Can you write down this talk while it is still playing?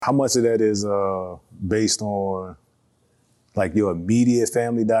How much of that is based on like your immediate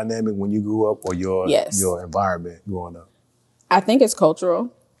family dynamic when you grew up, or your environment growing up? I think it's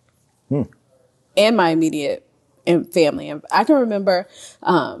cultural. And my immediate family. And I can remember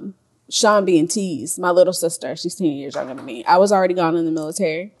Sean being teased. My little sister, she's 10 years younger than me. I was already gone in the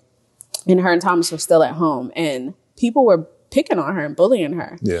military, and her and Thomas were still at home, and people were picking on her and bullying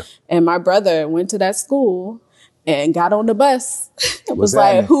her. Yeah. And my brother went to that school and got on the bus. It was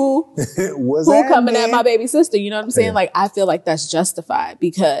like, who coming at my baby sister? You know what I'm saying? Yeah. Like, I feel like that's justified,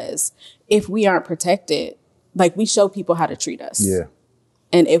 because if we aren't protected, like, we show people how to treat us. Yeah.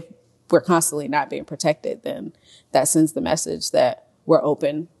 And if we're constantly not being protected, then that sends the message that we're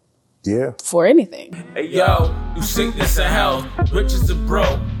open for anything. Hey, yo, you sickness and health, riches and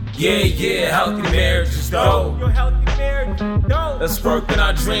broke. Yeah, healthy marriage is dope. Your healthy marriage is dope. Let's work in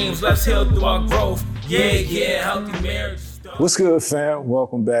our dreams, let's heal through our growth. Yeah, healthy marriage is dope. What's good, fam?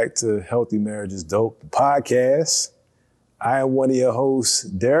 Welcome back to Healthy Marriage is Dope, the podcast. I am one of your hosts,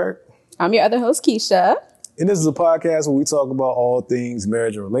 Derek. I'm your other host, Keisha. And this is a podcast where we talk about all things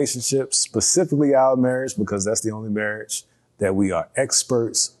marriage and relationships, specifically our marriage, because that's the only marriage that we are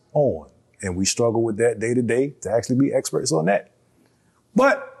experts on. And we struggle with that day to day to actually be experts on that.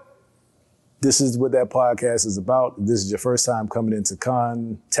 But this is what that podcast is about. If this is your first time coming into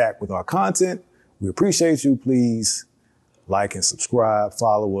contact with our content, we appreciate you. Please like and subscribe,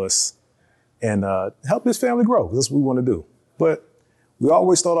 follow us, and help this family grow. That's what we want to do. But we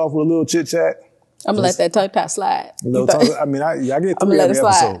always start off with a little chit chat. I'm gonna let that tongue tie slide. I get 3 every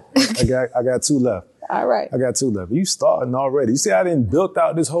episode. I got 2 left. All right. I got 2 left. You starting already. You see, I didn't built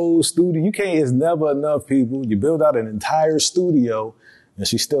out this whole studio. It's never enough people. You build out an entire studio, and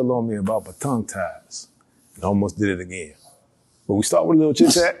she's still on me about my tongue ties. And almost did it again. But we start with a little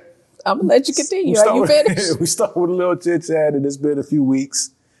chit chat. I'm gonna let you continue. Are you finished? We start with a little chit chat, and it's been a few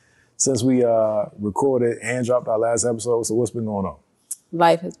weeks since we recorded and dropped our last episode. So what's been going on?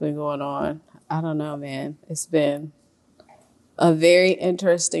 Life has been going on. I don't know, man. It's been a very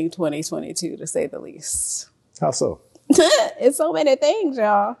interesting 2022, to say the least. How so? It's so many things,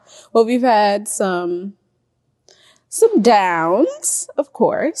 y'all. Well, we've had some downs, of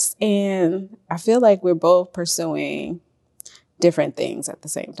course, and I feel like we're both pursuing different things at the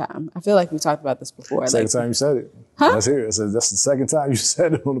same time. I feel like we talked about this before. Second time you said it. Huh? Let's hear it. So that's the second time you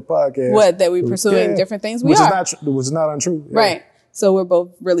said it on the podcast. What, that we're pursuing different things? Which is not untrue. Yeah. Right. So we're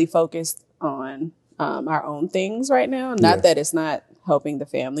both really focused on our own things right now. Not that it's not helping the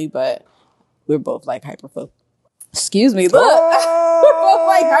family, but we're both like hyper-focused. Excuse me, look. We're both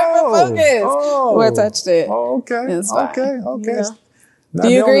like hyper-focused. We're touched it. Okay. Okay. You know? Do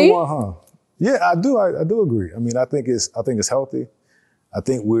you agree? One, Yeah, I do. I do agree. I mean, I think it's healthy. I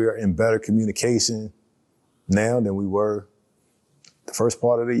think we're in better communication now than we were the first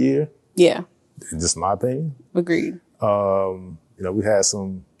part of the year. Yeah. Just my opinion. Agreed. We had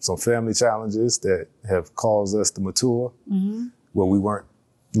some family challenges that have caused us to mature where we weren't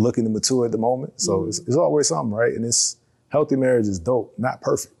looking to mature at the moment. So it's always something, right? And it's healthy marriage is dope, not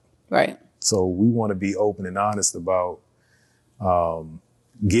perfect. Right. So we want to be open and honest about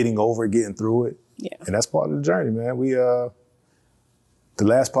getting over it, getting through it. Yeah. And that's part of the journey, man. We the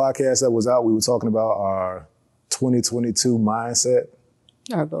last podcast that was out, we were talking about our 2022 mindset.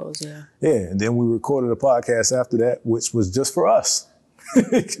 Our goals, yeah. Yeah, and then we recorded a podcast after that, which was just for us.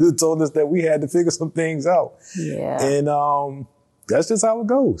 It told us that we had to figure some things out. Yeah. And that's just how it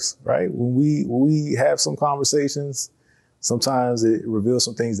goes, right? When we have some conversations, sometimes it reveals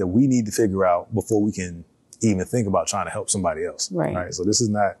some things that we need to figure out before we can even think about trying to help somebody else. Right. So this is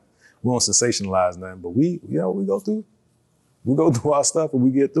not, we don't sensationalize nothing, but we go through our stuff and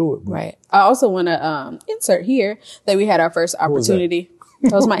we get through it. Right. I also want to insert here that we had our first opportunity.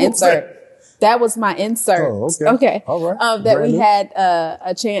 That was my insert. That was my insert. Oh, okay. Okay. All right. That we had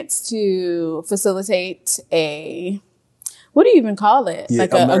a chance to facilitate what do you even call it? Yeah,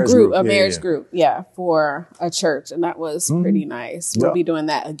 like a marriage group. Yeah, for a church. And that was pretty nice. We'll be doing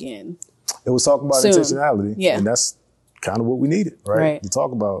that again. It was talking about soon. Intentionality. Yeah. And that's kind of what we needed, right? To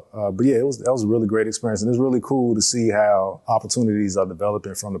talk about. But yeah, that was a really great experience. And it's really cool to see how opportunities are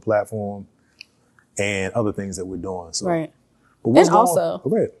developing from the platform and other things that we're doing. So, right. But and also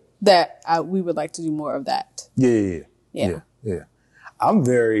that we would like to do more of that. Yeah. I'm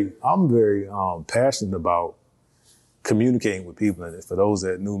very passionate about communicating with people. And for those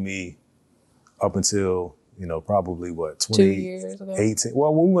that knew me up until, probably 2 years ago. 18.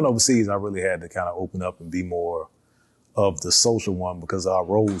 Well, when we went overseas, I really had to kind of open up and be more of the social one because our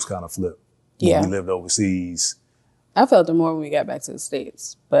roles kind of flipped when we lived overseas. I felt it more when we got back to the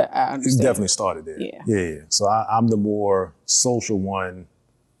States, but I understand. It definitely started there. Yeah. So I'm the more social one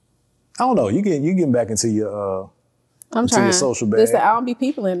I don't know. You getting back into your I'm into trying. your social bag. Listen, I don't be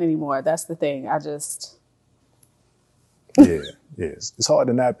peopling anymore. That's the thing. I just It's hard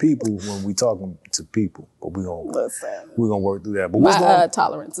to not people when we talking to people, but we're gonna work through that. But my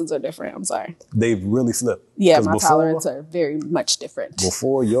tolerances are different. I'm sorry. They've really flipped. Yeah, my tolerances are very much different.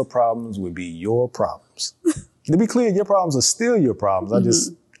 Before, your problems would be your problems. To be clear, your problems are still your problems. I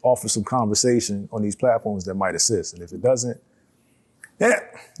just offer some conversation on these platforms that might assist. And if it doesn't,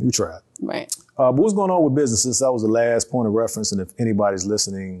 we tried. Right. But what's going on with businesses? That was the last point of reference. And if anybody's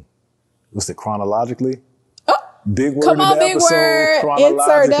listening, what's it chronologically? Big word. Come on, big word.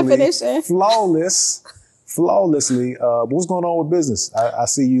 Insert definition. Flawlessly. What's going on with business? I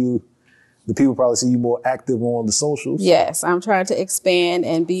see you. The people probably see you more active on the socials. Yes, I'm trying to expand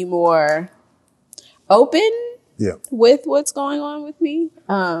and be more open with what's going on with me.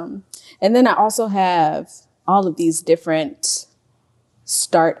 And then I also have all of these different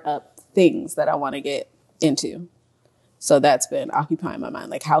startup things that I want to get into. So that's been occupying my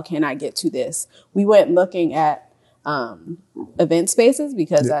mind. Like, how can I get to this? We went looking at event spaces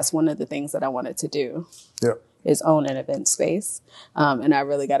because that's one of the things that I wanted to do is own an event space. And I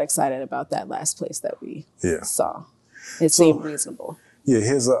really got excited about that last place that we saw. It seemed reasonable. Yeah,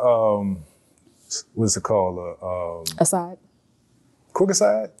 here's a, what's it called? Aside. Quick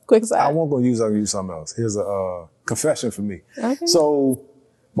aside? Quick aside. I won't go use something else. Here's a confession for me. Okay. So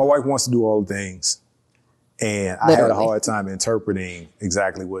my wife wants to do all the things. And I had a hard time interpreting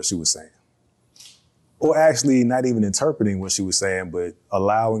exactly what she was saying. Or actually not even interpreting what she was saying, but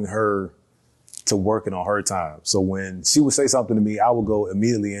allowing her to work it on her time. So when she would say something to me, I would go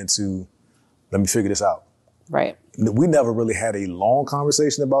immediately into, let me figure this out. Right. We never really had a long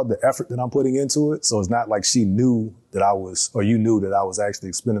conversation about the effort that I'm putting into it. So it's not like she knew that I was, or you knew that I was actually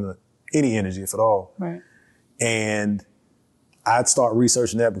expending any energy, if at all. Right. And I'd start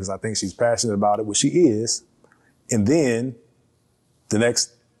researching that because I think she's passionate about it, which she is. And then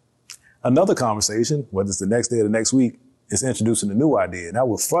another conversation, whether it's the next day or the next week, is introducing a new idea. And that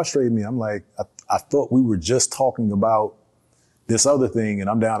would frustrate me. I'm like, I thought we were just talking about this other thing and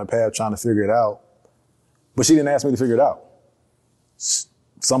I'm down the path trying to figure it out. But she didn't ask me to figure it out.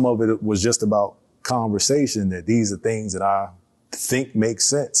 Some of it was just about conversation, that these are things that I think make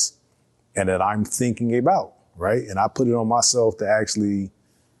sense and that I'm thinking about, right? And I put it on myself to actually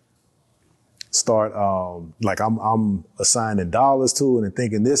start, like I'm assigning dollars to it and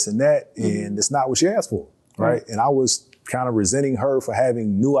thinking this and that, and it's not what she asked for, right? And I was kind of resenting her for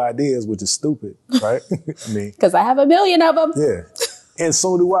having new ideas, which is stupid, right? I mean, because I have a million of them. Yeah, and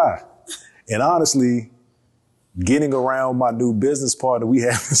so do I. And honestly, getting around my new business partner, we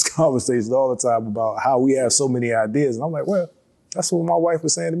have this conversation all the time about how we have so many ideas, and I'm like, well, that's what my wife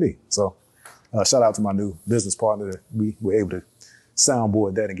was saying to me. So, shout out to my new business partner that we were able to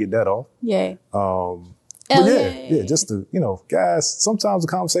soundboard that and get that off. Yay. But just to, guys, sometimes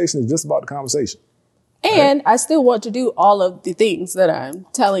the conversation is just about the conversation. And right? I still want to do all of the things that I'm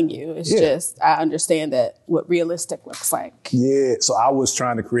telling you. It's just, I understand that what realistic looks like. Yeah. So I was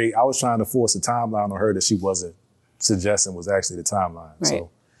trying to force a timeline on her that she wasn't suggesting was actually the timeline. Right. So,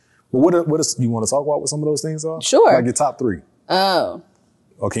 but what is, you want to talk about what some of those things are? Sure. Like your top three. Oh.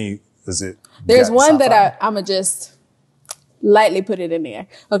 Or can you, there's one that I'm going to just lightly put it in there.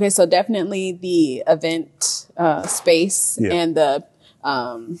 Okay. So definitely the event space and the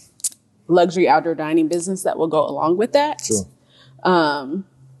luxury outdoor dining business that will go along with that. Sure. I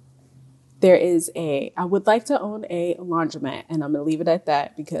would like to own a laundromat, and I'm going to leave it at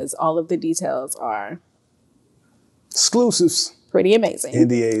that because all of the details are exclusives. Pretty amazing.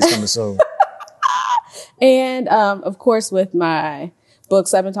 NDAs coming soon. And, of course, with my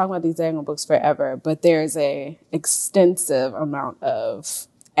books, I've been talking about these dang books forever, but there's a extensive amount of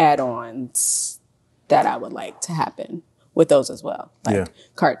add-ons that I would like to happen with those as well. Like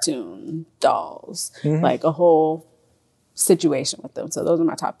cartoon, dolls, like a whole situation with them. So those are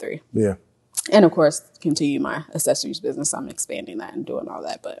my top three. Yeah. And of course, continue my accessories business. I'm expanding that and doing all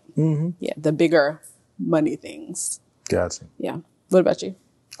that. But the bigger money things. Gotcha. Yeah. What about you?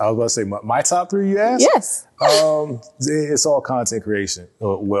 I was about to say my top three, you asked? Yes. It's all content creation.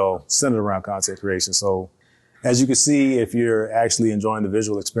 Well, centered around content creation. So as you can see, if you're actually enjoying the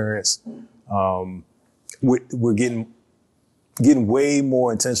visual experience, we're getting way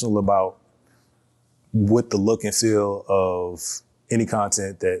more intentional about what the look and feel of any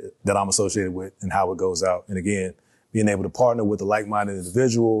content that I'm associated with and how it goes out. And again, being able to partner with a like-minded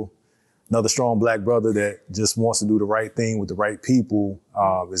individual, another strong Black brother that just wants to do the right thing with the right people,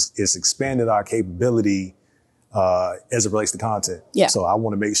 it's expanded our capability as it relates to content. Yeah. So I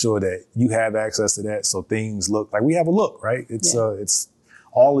want to make sure that you have access to that so things look like we have a look, right? It's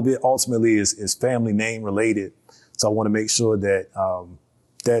all of it ultimately is family name related. So I want to make sure that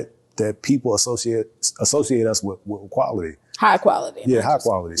that people associate us with quality. High quality. Yeah, high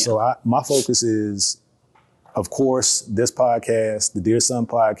quality. Yeah. So my focus is, of course, this podcast, the Dear Son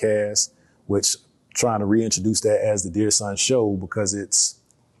podcast, which trying to reintroduce that as the Dear Son show, because it's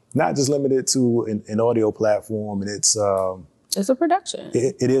not just limited to an audio platform, and it's a production.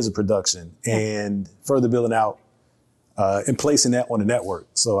 It is a production, and further building out and placing that on the network.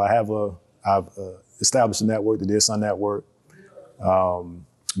 So I've established a network, the Dear Son Network,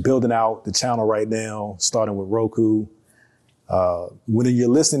 building out the channel right now, starting with Roku. When you're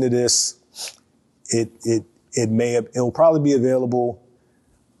listening to this, it'll probably be available.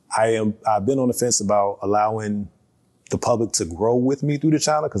 I've been on the fence about allowing the public to grow with me through the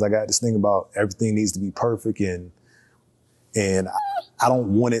channel, because I got this thing about everything needs to be perfect, and I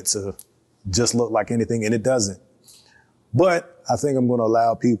don't want it to just look like anything, and it doesn't. But I think I'm going to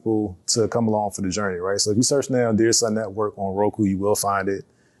allow people to come along for the journey, right? So if you search now Dear Son Network on Roku, you will find it.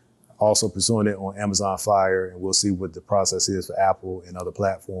 Also pursuing it on Amazon Fire, and we'll see what the process is for Apple and other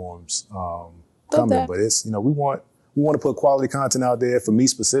platforms coming. But it's, we want to put quality content out there. For me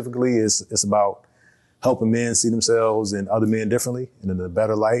specifically, it's about helping men see themselves and other men differently and in a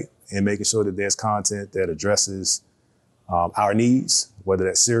better light, and making sure that there's content that addresses our needs, whether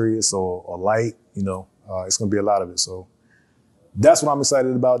that's serious or light. It's going to be a lot of it. So that's what I'm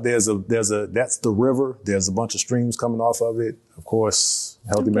excited about. That's the river. There's a bunch of streams coming off of it. Of course,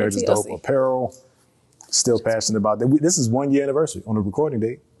 Healthy Marriage is Dope apparel. Still passionate about that. This is 1 year anniversary on the recording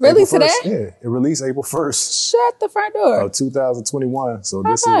date. Really, today? Yeah, it released April 1st. Shut the front door. Of 2021. So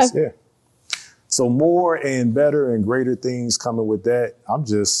High this five. is, yeah. So more and better and greater things coming with that.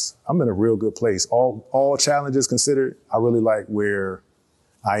 I'm in a real good place. All challenges considered, I really like where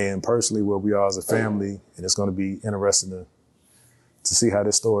I am personally, where we are as a family, and it's going to be interesting to see how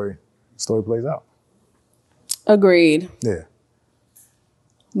this story plays out. Agreed. Yeah.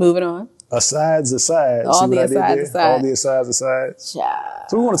 Moving on. Asides aside. All the asides aside. All the asides aside. Yeah.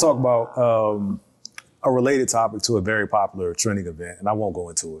 So we want to talk about a related topic to a very popular trending event, and I won't go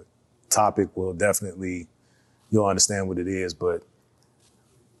into it. Topic will definitely, you'll understand what it is, but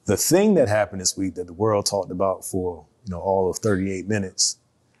the thing that happened this week that the world talked about for, all of 38 minutes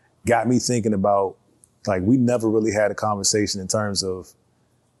got me thinking about, like, we never really had a conversation in terms of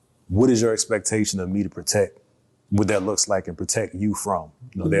what is your expectation of me to protect, what that looks like, and protect you from.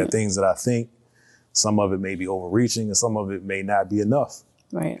 There are things that I think, some of it may be overreaching and some of it may not be enough.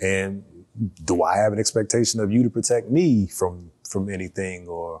 Right. And do I have an expectation of you to protect me from anything,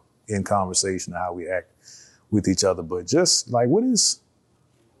 or in conversation, how we act with each other? But just like, what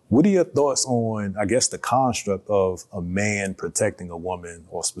are your thoughts on, I guess, the construct of a man protecting a woman,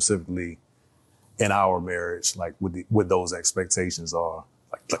 or specifically in our marriage, like what those expectations are,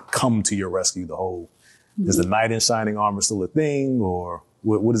 like to come to your rescue, is the knight in shining armor still a thing, or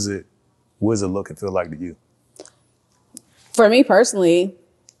what does it look and feel like to you? For me personally,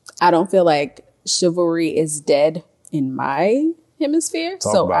 I don't feel like chivalry is dead in my hemisphere.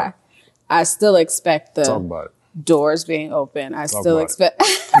 I still expect the doors being open. I still expect.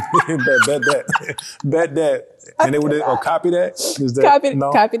 bet that. And they would copy that? Is that?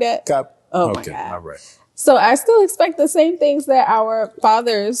 Copy that? Oh, okay. My God. All right. So I still expect the same things that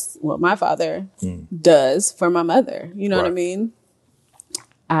my father does for my mother. You know what I mean?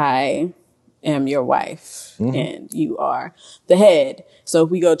 I am your wife and you are the head. So if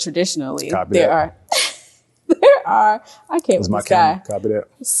we go traditionally, I can't with this guy. Copy that.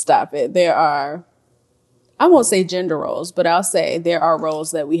 Stop it. There are, I won't say gender roles, but I'll say there are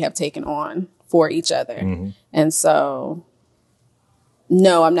roles that we have taken on for each other. Mm-hmm. And so,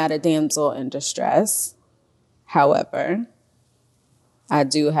 no, I'm not a damsel in distress. However, I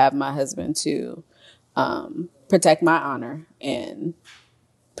do have my husband to protect my honor and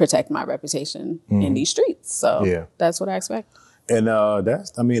protect my reputation in these streets. So that's what I expect. And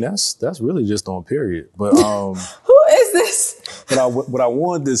that's really just on period. But who is this? But what I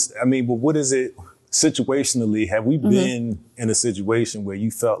wanted this, but what is it situationally? Have we been in a situation where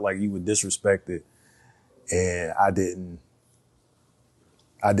you felt like you were disrespected, and I didn't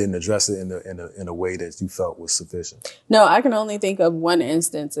address it in a way that you felt was sufficient? No, I can only think of one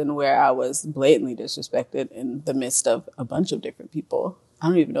instance in where I was blatantly disrespected in the midst of a bunch of different people. I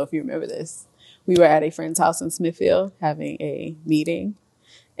don't even know if you remember this. We were at a friend's house in Smithfield having a meeting,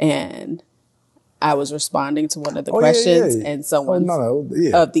 and I was responding to one of the questions, and someone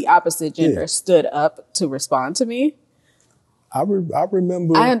of the opposite gender stood up to respond to me. I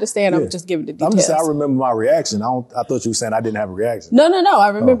remember. I understand. I'm just giving the details. I remember my reaction. I thought you were saying I didn't have a reaction. No. I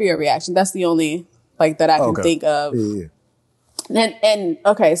remember your reaction. That's the only that I can think of. And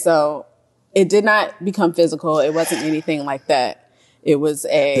okay, so it did not become physical. It wasn't anything like that. It was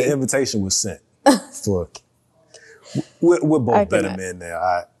The invitation was sent for. We're both better men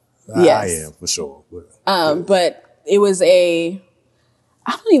now. I am for sure. But it was I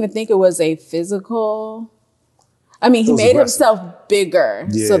don't even think it was a physical. I mean, he made himself bigger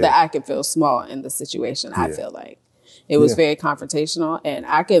so that I could feel small in the situation. I feel like it was very confrontational, and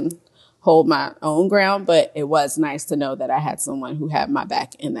I can hold my own ground, but it was nice to know that I had someone who had my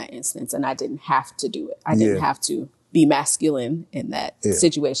back in that instance, and I didn't have to do it. I didn't have to be masculine in that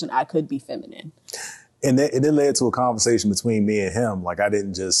situation. I could be feminine. And it led to a conversation between me and him. Like, I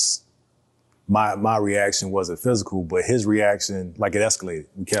didn't just, my reaction wasn't physical, but his reaction, like, it escalated.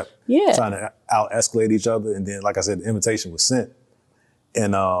 We kept trying to out-escalate each other. And then, like I said, the invitation was sent.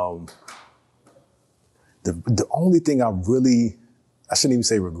 And the only thing I shouldn't even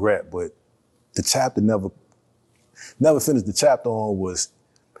say regret, but the chapter never finished the chapter on was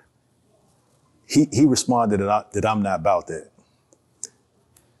he responded that I'm not about that.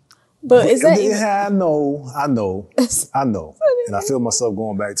 But is that I know. And I feel myself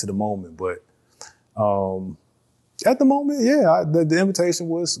going back to the moment. But at the moment, the invitation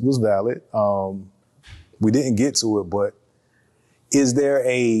was valid. We didn't get to it, but is there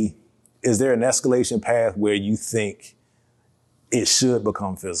an escalation path where you think it should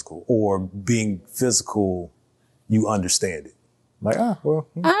become physical, or being physical, you understand it? Like,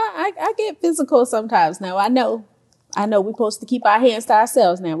 I get physical sometimes now. I know we're supposed to keep our hands to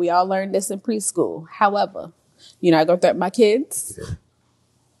ourselves now. We all learned this in preschool. However, you're not going to threaten my kids. Yeah.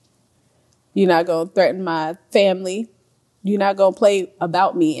 You're not going to threaten my family. You're not going to play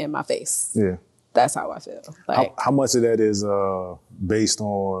about me in my face. Yeah. That's how I feel. Like, how much of that is based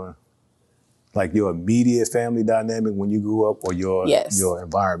on like your immediate family dynamic when you grew up, or your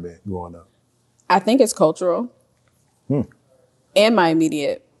environment growing up? I think it's cultural. And my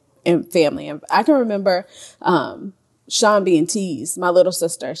immediate family. And I can remember Sean being teased. My little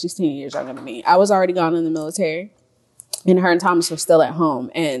sister, she's 10 years younger than me. I was already gone in the military, and her and Thomas were still at home,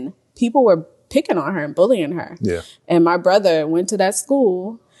 and people were picking on her and bullying her. Yeah. And my brother went to that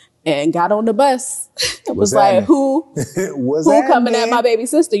school and got on the bus. It was like, who coming at my baby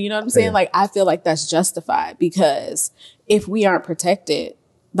sister? You know what I'm saying? Yeah. Like, I feel like that's justified, because if we aren't protected,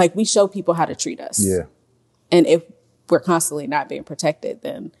 like, we show people how to treat us. Yeah. And if we're constantly not being protected,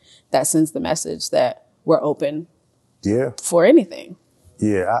 then that sends the message that we're open for anything.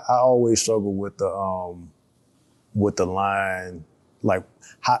 Yeah. I always struggle with the line. Like,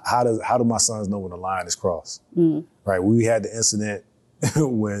 how do my sons know when the line is crossed? Right. We had the incident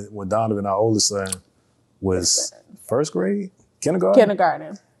when Donovan, our oldest son, was first grade,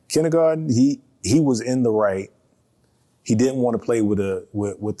 kindergarten. He was in the right. He didn't want to play with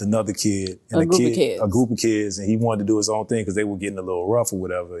another kid and a group of kids, and he wanted to do his own thing because they were getting a little rough or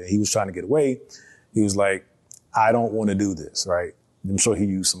whatever. And he was trying to get away. He was like, "I don't want to do this." Right. I'm sure he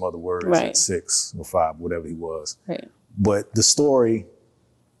used some other words at 6 or 5, whatever he was. Right. But the story,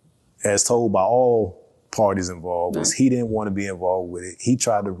 as told by all parties involved, was he didn't want to be involved with it. He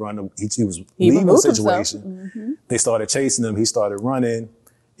tried to run. He was leaving the situation. They started chasing him. He started running.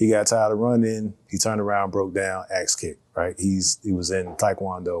 He got tired of running. He turned around, broke down, axe kick. Right. He was in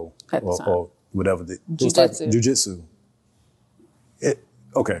Taekwondo or whatever. Jiu-jitsu.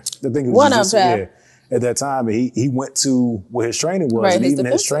 Okay. I think it was jiu-jitsu. Yeah. At that time, he went to where his training was, right, and even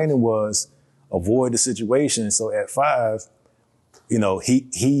his training was avoid the situation. So at 5,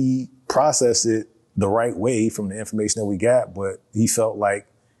 he processed it the right way from the information that we got, but he felt like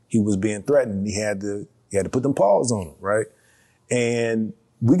he was being threatened. He had to put them paws on him, right? And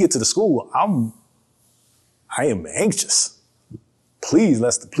we get to the school. I am anxious. Please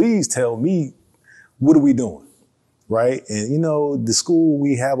tell me, what are we doing? Right? And the school,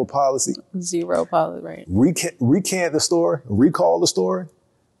 we have a policy. 0 policy, right? Recant the story, recall the story.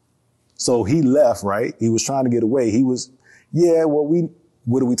 So he left, right? He was trying to get away. He was,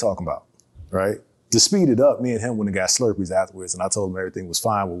 what are we talking about? Right? To speed it up, me and him went and got Slurpees afterwards, and I told him everything was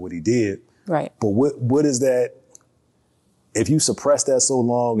fine with what he did. Right. But what is that? If you suppress that so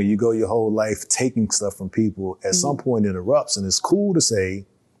long and you go your whole life taking stuff from people, at some point it erupts, and it's cool to say,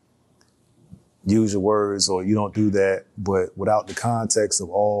 use your words, or you don't do that, but without the context of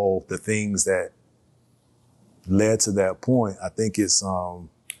all the things that led to that point, I think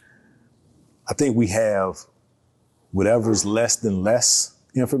we have whatever's less than less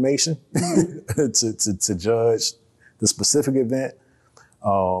information to judge the specific event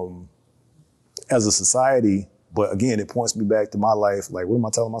as a society. But again, it points me back to my life. Like, what am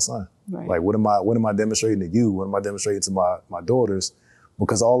I telling my son? Right. Like, what am I demonstrating to you? What am I demonstrating to my daughters?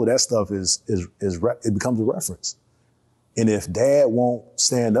 Because all of that stuff it becomes a reference. And if dad won't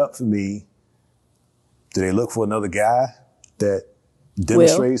stand up for me, do they look for another guy that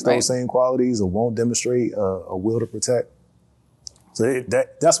demonstrates those same qualities or won't demonstrate a will to protect? So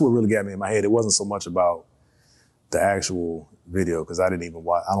that's what really got me in my head. It wasn't so much about the actual video, because I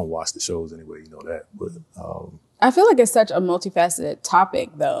don't watch the shows anyway, you know that. But I feel like it's such a multifaceted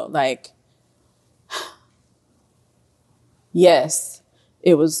topic, though. Like, yes,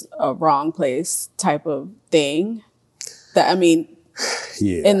 it was a wrong place type of thing.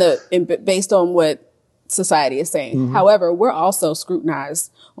 Yeah. Based on what society is saying. Mm-hmm. However, we're also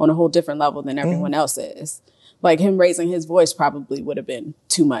scrutinized on a whole different level than everyone else is. Like, him raising his voice probably would have been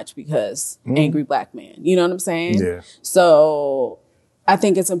too much because angry black man. You know what I'm saying? Yeah. So I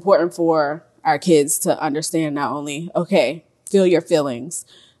think it's important for our kids to understand not only, okay, feel your feelings,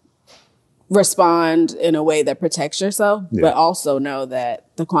 respond in a way that protects yourself, but also know that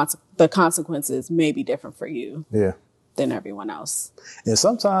the consequences may be different for you than everyone else. And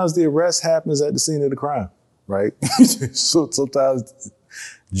sometimes the arrest happens at the scene of the crime, right? So sometimes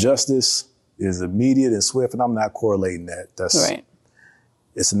justice is immediate and swift, and I'm not correlating that. That's right.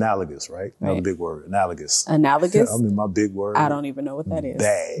 It's analogous, right? Another big word, analogous. Analogous? I mean, my big word. I don't even know what that is.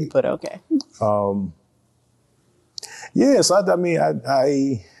 Bag. But okay. So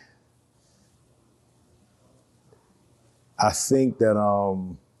I think that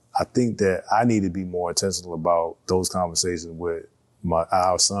I need to be more intentional about those conversations with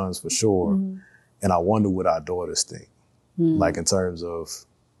our sons for sure. Mm-hmm. And I wonder what our daughters think, like in terms of,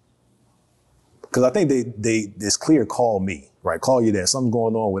 because I think it's clear, call me, right? Call you there. Something's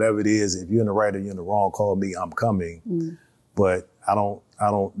going on, whatever it is. If you're in the right or you're in the wrong, call me. I'm coming. Mm. But I don't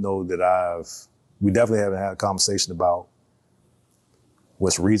know that we definitely haven't had a conversation about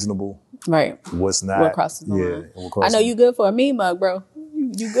what's reasonable. Right. What's not. What crosses the line. I know you good for a mean mug, bro.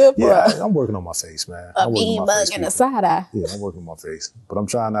 You good for I'm working on my face, man. A mean mug and a side eye. Yeah, I'm working on my face. But I'm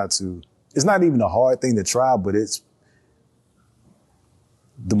trying not to. It's not even a hard thing to try, but it's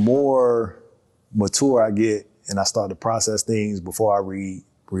the more mature I get and I start to process things before I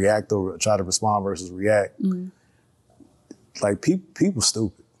react or try to respond versus react. Mm-hmm. Like people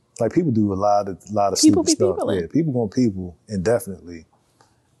stupid. Like people do a lot of stupid stuff. Yeah, people gonna people indefinitely.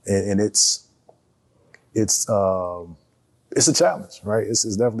 And it's a challenge, right? It's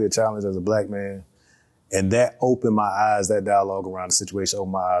definitely a challenge as a black man. And that opened my eyes, that dialogue around the situation,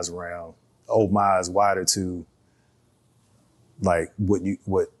 opened my eyes wider to like what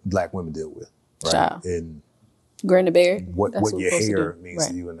black women deal with. Right. Child. And Grin the bear. What your hair means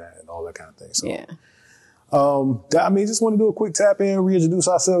to you and that and all that kind of thing. So yeah. Just want to do a quick tap in, reintroduce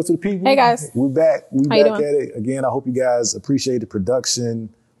ourselves to the people. Hey guys. We're back. We're back at it. Again, I hope you guys appreciate the production.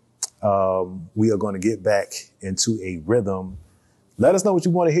 We are going to get back into a rhythm. Let us know what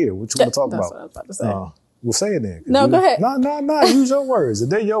you want to hear, what you want to talk about. That's what I was about to say. We'll say it then. No, go ahead. No. Use your words.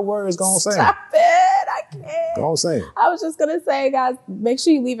 If they're your words, go on say it. Stop it. I can't. Go on say it. I was just going to say, guys, make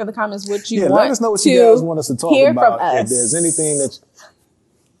sure you leave in the comments what you want. Let us know what you guys want us to talk about. From us. If there's anything that...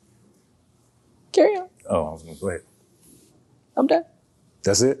 Carry on. Oh, I was going to go ahead. I'm done.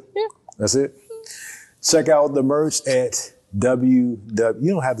 That's it? Yeah. That's it? Check out the merch at You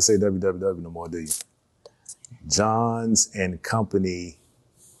don't have to say www no more, do you?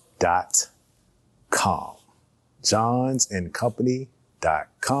 johnsandcompany.com.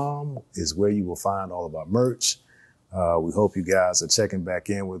 johnsandcompany.com is where you will find all of our merch. We hope you guys are checking back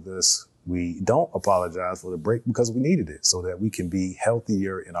in with us. We don't apologize for the break because we needed it so that we can be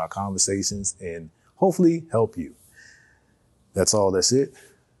healthier in our conversations and hopefully help you. That's all. That's it.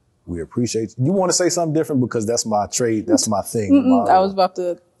 We appreciate you. You want to say something different because that's my trade. That's my thing. I was about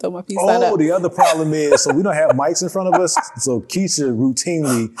to throw my piece out. Oh, the other problem is, so we don't have mics in front of us. So Keisha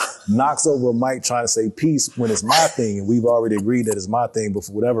routinely knocks over a mic trying to say peace when it's my thing. And we've already agreed that it's my thing. But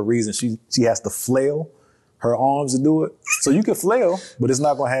for whatever reason, she has to flail her arms to do it. So you can flail, but it's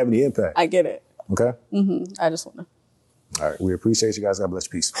not going to have any impact. I get it. Okay? Mm-hmm. I just want to. All right. We appreciate you guys. God bless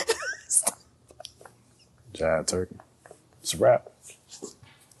you. Peace. Jive turkey. It's a wrap.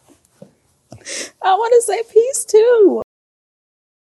 I want to say peace too.